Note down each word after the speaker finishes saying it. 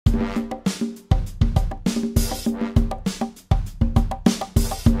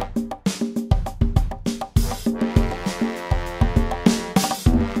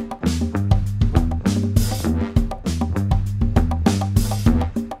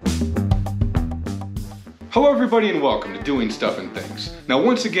Hello everybody and welcome to Doing Stuff and Things. Now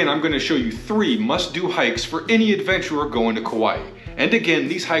once again I'm going to show you 3 must-do hikes for any adventurer going to Kauai. And again,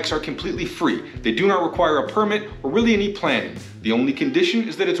 these hikes are completely free. They do not require a permit or really any planning. The only condition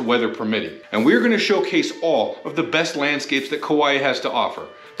is that it's weather permitting. And we're going to showcase all of the best landscapes that Kauai has to offer.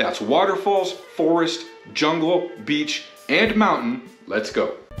 That's waterfalls, forest, jungle, beach, and mountain. Let's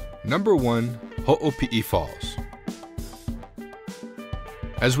go. Number 1, Hoopi'i Falls.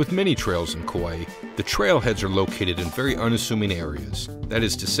 As with many trails in Kauai, the trailheads are located in very unassuming areas. That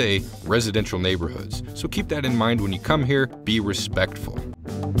is to say, residential neighborhoods. So keep that in mind when you come here, be respectful.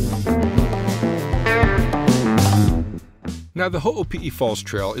 Now the Hoopi'i Falls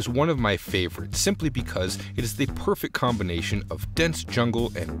Trail is one of my favorites simply because it is the perfect combination of dense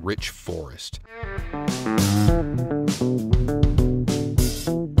jungle and rich forest.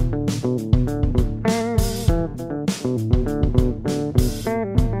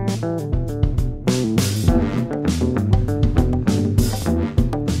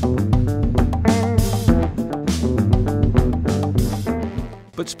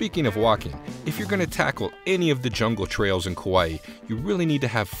 But speaking of walking, if you're going to tackle any of the jungle trails in Kauai, you really need to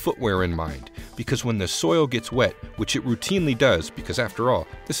have footwear in mind, because when the soil gets wet, which it routinely does, because after all,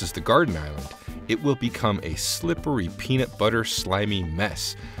 this is the Garden Island, it will become a slippery peanut butter slimy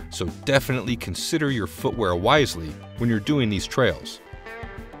mess. So definitely consider your footwear wisely when you're doing these trails.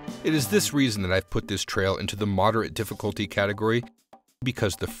 It is this reason that I've put this trail into the moderate difficulty category,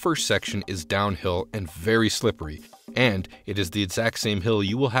 because the first section is downhill and very slippery, and it is the exact same hill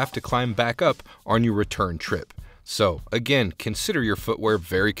you will have to climb back up on your return trip. So again, consider your footwear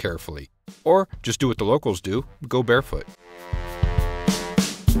very carefully. Or just do what the locals do, go barefoot.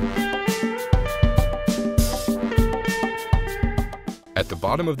 At the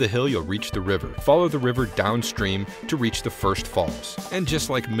bottom of the hill, you'll reach the river. Follow the river downstream to reach the first falls. And just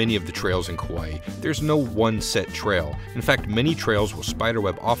like many of the trails in Kauai, there's no one set trail. In fact, many trails will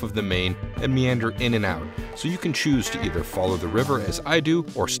spiderweb off of the main and meander in and out. So you can choose to either follow the river as I do,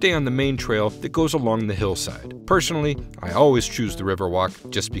 or stay on the main trail that goes along the hillside. Personally, I always choose the river walk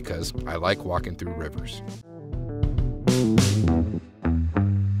just because I like walking through rivers.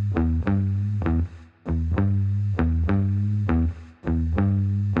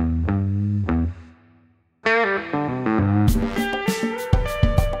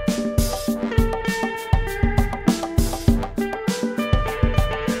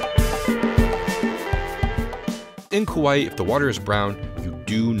 In Kauai, if the water is brown, you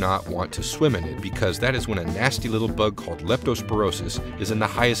do not want to swim in it because that is when a nasty little bug called leptospirosis is in the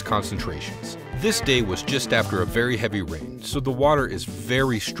highest concentrations. This day was just after a very heavy rain, so the water is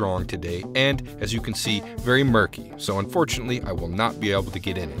very strong today and, as you can see, very murky, so unfortunately I will not be able to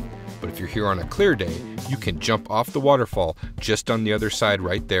get in it. But if you're here on a clear day, you can jump off the waterfall just on the other side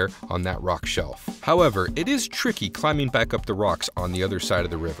right there on that rock shelf. However, it is tricky climbing back up the rocks on the other side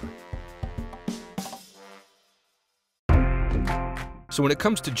of the river. So when it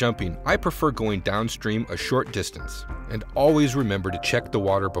comes to jumping, I prefer going downstream a short distance. And always remember to check the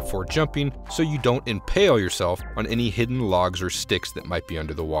water before jumping so you don't impale yourself on any hidden logs or sticks that might be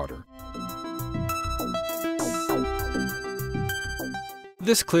under the water.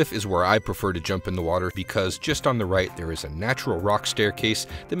 This cliff is where I prefer to jump in the water because just on the right there is a natural rock staircase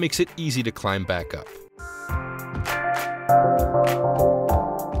that makes it easy to climb back up.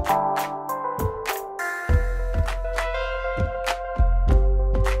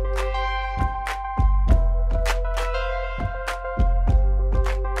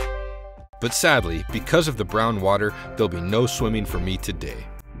 But sadly, because of the brown water, there'll be no swimming for me today.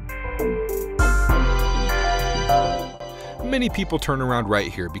 Many people turn around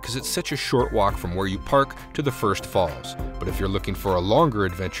right here because it's such a short walk from where you park to the first falls. But if you're looking for a longer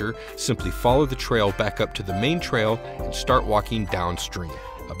adventure, simply follow the trail back up to the main trail and start walking downstream.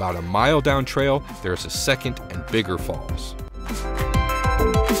 About a mile down trail, there's a second and bigger falls.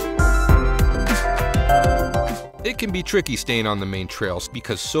 It can be tricky staying on the main trails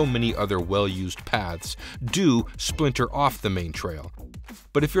because so many other well-used paths do splinter off the main trail.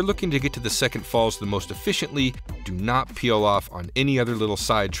 But if you're looking to get to the second falls the most efficiently, do not peel off on any other little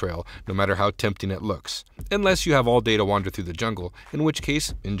side trail, no matter how tempting it looks. Unless you have all day to wander through the jungle, in which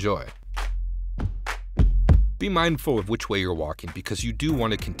case, enjoy. Be mindful of which way you're walking because you do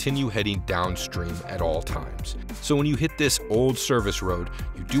want to continue heading downstream at all times. So when you hit this old service road,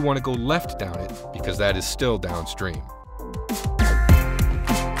 you do want to go left down it because that is still downstream.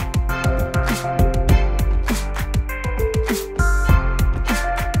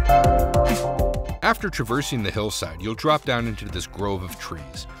 After traversing the hillside, you'll drop down into this grove of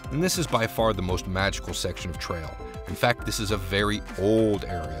trees, and this is by far the most magical section of trail. In fact, this is a very old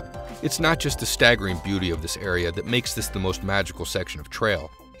area. It's not just the staggering beauty of this area that makes this the most magical section of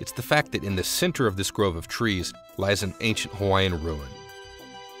trail. It's the fact that in the center of this grove of trees lies an ancient Hawaiian ruin.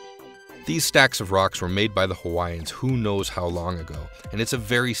 These stacks of rocks were made by the Hawaiians who knows how long ago, and it's a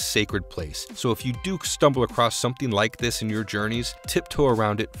very sacred place. So if you do stumble across something like this in your journeys, tiptoe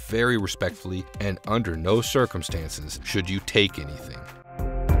around it very respectfully, and under no circumstances should you take anything.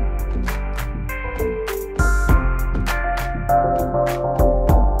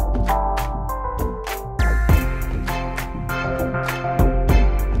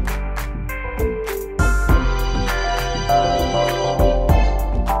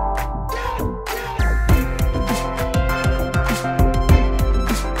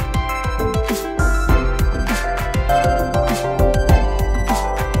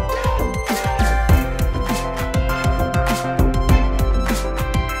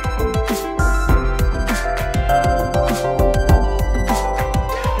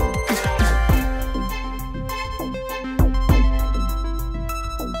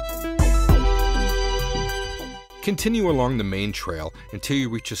 Continue along the main trail until you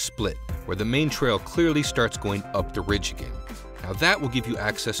reach a split, where the main trail clearly starts going up the ridge again. Now that will give you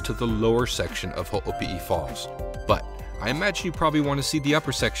access to the lower section of Hoopi'i Falls, but I imagine you probably want to see the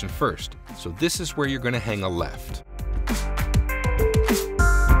upper section first, so this is where you're going to hang a left.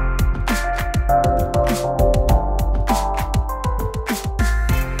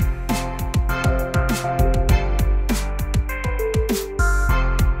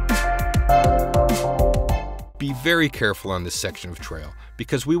 Be very careful on this section of trail,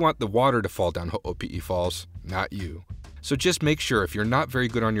 because we want the water to fall down Hoopi'i Falls, not you. So just make sure if you're not very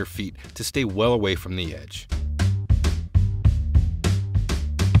good on your feet to stay well away from the edge.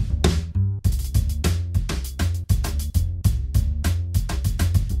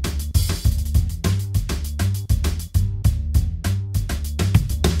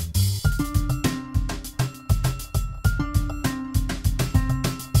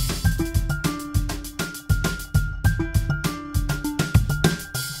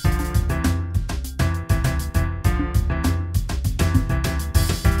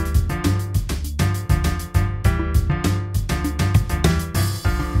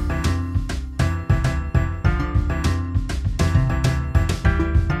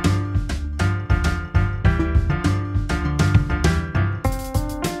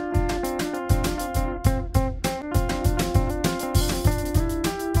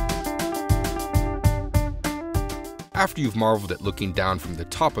 After you've marveled at looking down from the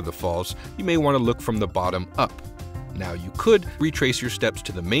top of the falls, you may want to look from the bottom up. Now you could retrace your steps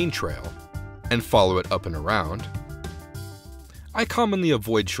to the main trail and follow it up and around. I commonly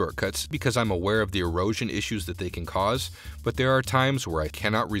avoid shortcuts because I'm aware of the erosion issues that they can cause, but there are times where I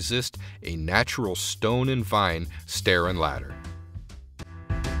cannot resist a natural stone and vine stair and ladder.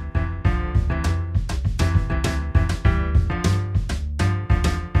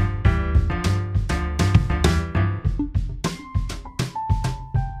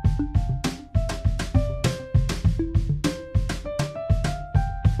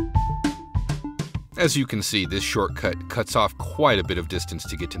 As you can see, this shortcut cuts off quite a bit of distance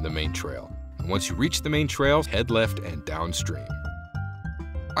to get to the main trail. And once you reach the main trail, head left and downstream.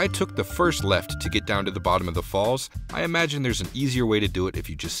 I took the first left to get down to the bottom of the falls. I imagine there's an easier way to do it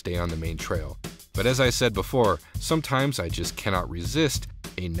if you just stay on the main trail. But as I said before, sometimes I just cannot resist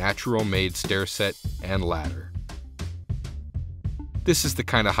a natural-made stair set and ladder. This is the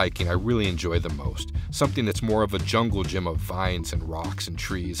kind of hiking I really enjoy the most, something that's more of a jungle gym of vines and rocks and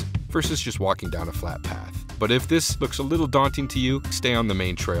trees versus just walking down a flat path. But if this looks a little daunting to you, stay on the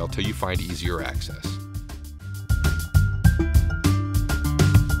main trail till you find easier access.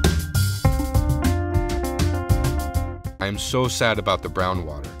 I am so sad about the brown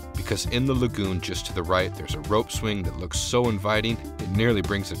water, because in the lagoon just to the right there's a rope swing that looks so inviting it nearly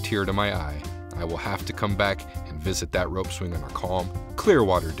brings a tear to my eye. I will have to come back and visit that rope swing on a calm, clear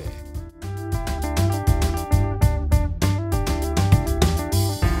water day.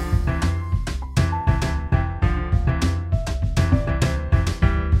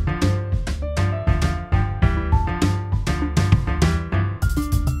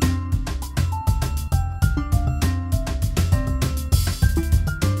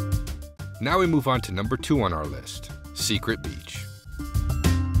 Now we move on to number 2 on our list, Secret Beach.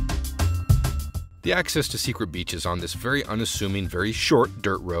 The access to Secret Beach is on this very unassuming, very short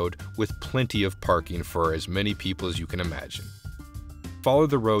dirt road with plenty of parking for as many people as you can imagine. Follow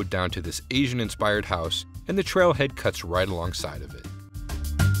the road down to this Asian-inspired house, and the trailhead cuts right alongside of it.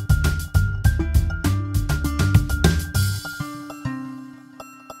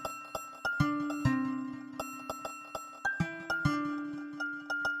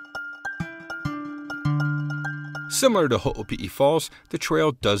 Similar to Hoopi'i Falls, the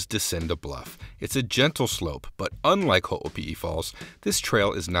trail does descend a bluff. It's a gentle slope, but unlike Hoopi'i Falls, this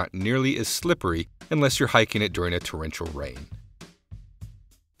trail is not nearly as slippery unless you're hiking it during a torrential rain.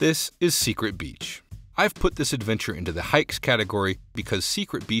 This is Secret Beach. I've put this adventure into the hikes category because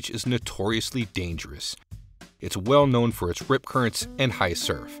Secret Beach is notoriously dangerous. It's well known for its rip currents and high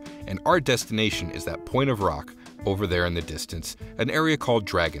surf, and our destination is that point of rock over there in the distance, an area called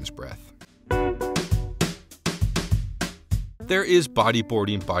Dragon's Breath. There is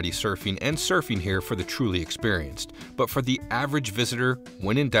bodyboarding, body surfing, and surfing here for the truly experienced, but for the average visitor,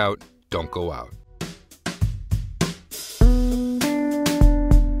 when in doubt, don't go out.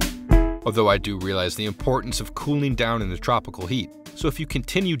 Although I do realize the importance of cooling down in the tropical heat, so if you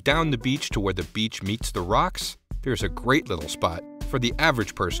continue down the beach to where the beach meets the rocks, there's a great little spot for the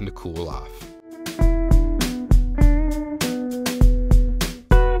average person to cool off.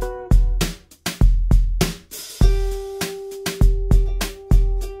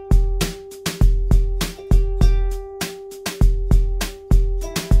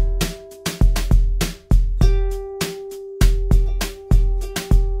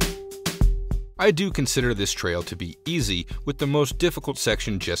 I do consider this trail to be easy, with the most difficult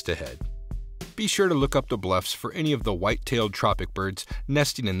section just ahead. Be sure to look up the bluffs for any of the white-tailed tropic birds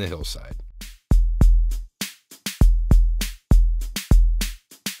nesting in the hillside.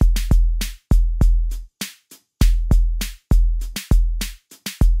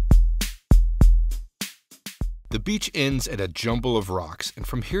 The beach ends at a jumble of rocks, and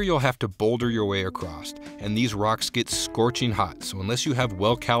from here you'll have to boulder your way across, and these rocks get scorching hot, so unless you have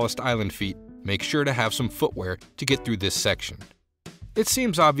well-calloused island feet, make sure to have some footwear to get through this section. It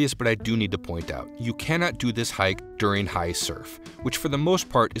seems obvious, but I do need to point out, you cannot do this hike during high surf, which for the most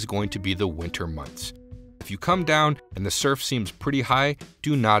part is going to be the winter months. If you come down and the surf seems pretty high,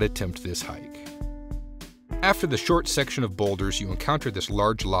 do not attempt this hike. After the short section of boulders, you encounter this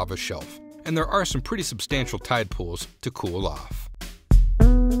large lava shelf, and there are some pretty substantial tide pools to cool off.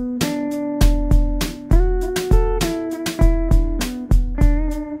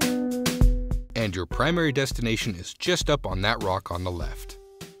 And your primary destination is just up on that rock on the left.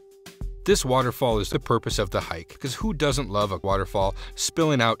 This waterfall is the purpose of the hike, because who doesn't love a waterfall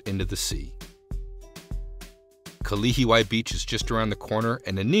spilling out into the sea? Kalihiwai Beach is just around the corner,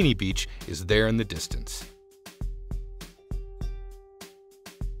 and Anini Beach is there in the distance.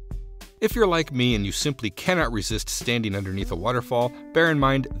 If you're like me and you simply cannot resist standing underneath a waterfall, bear in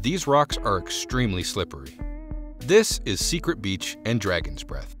mind these rocks are extremely slippery. This is Secret Beach and Dragon's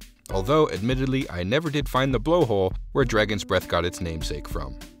Breath. Although, admittedly, I never did find the blowhole where Dragon's Breath got its namesake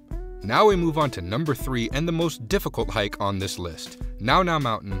from. Now we move on to number 3 and the most difficult hike on this list, Nau Nau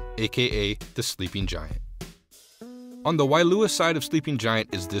Mountain, aka the Sleeping Giant. On the Wailua side of Sleeping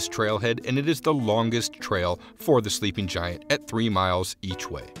Giant is this trailhead, and it is the longest trail for the Sleeping Giant at 3 miles each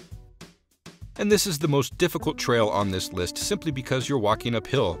way. And this is the most difficult trail on this list simply because you're walking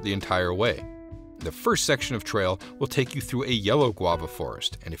uphill the entire way. The first section of trail will take you through a yellow guava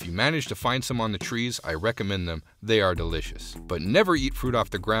forest, and if you manage to find some on the trees, I recommend them. They are delicious. But never eat fruit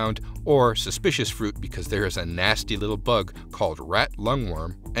off the ground or suspicious fruit, because there is a nasty little bug called rat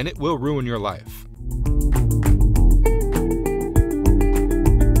lungworm, and it will ruin your life.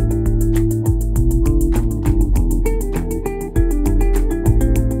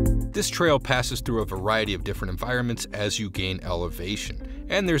 This trail passes through a variety of different environments as you gain elevation,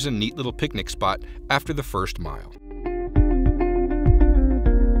 and there's a neat little picnic spot after the first mile.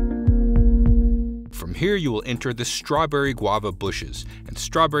 From here you will enter the strawberry guava bushes, and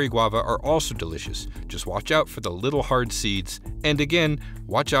strawberry guava are also delicious. Just watch out for the little hard seeds, and again,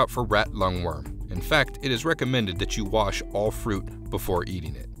 watch out for rat lungworm. In fact, it is recommended that you wash all fruit before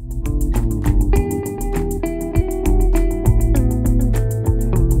eating it.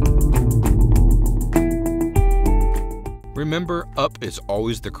 Remember, up is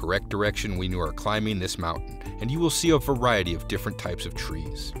always the correct direction when you are climbing this mountain, and you will see a variety of different types of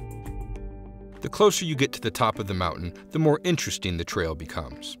trees. The closer you get to the top of the mountain, the more interesting the trail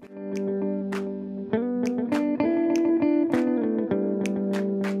becomes.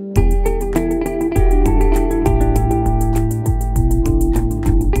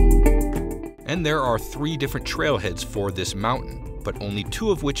 And there are 3 different trailheads for this mountain, but only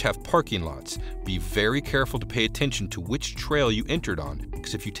 2 of which have parking lots. Be very careful to pay attention to which trail you entered on,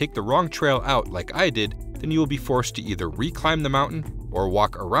 because if you take the wrong trail out like I did, then you will be forced to either reclimb the mountain or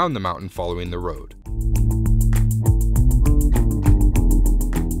walk around the mountain following the road.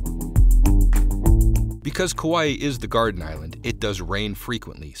 Because Kauai is the Garden Island, it does rain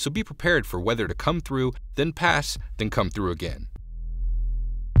frequently, so be prepared for weather to come through, then pass, then come through again.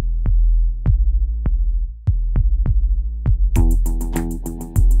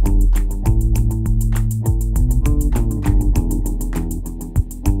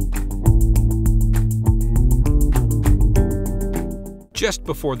 just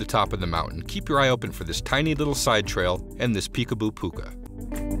before the top of the mountain, keep your eye open for this tiny little side trail and this peekaboo puka.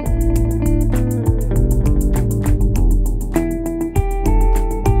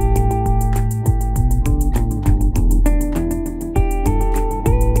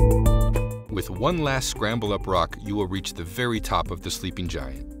 With one last scramble up rock, you will reach the very top of the sleeping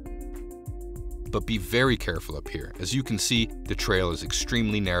giant. But be very careful up here. As you can see, the trail is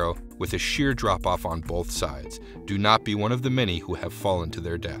extremely narrow with a sheer drop-off on both sides. Do not be one of the many who have fallen to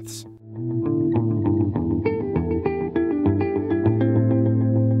their deaths.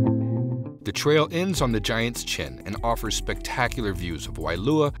 The trail ends on the giant's chin and offers spectacular views of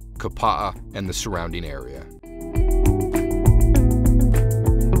Wailua, Kapa'a, and the surrounding area.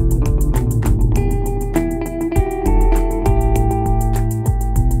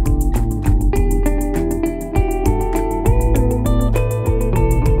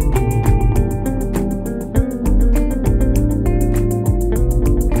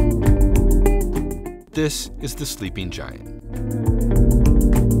 This is the sleeping giant.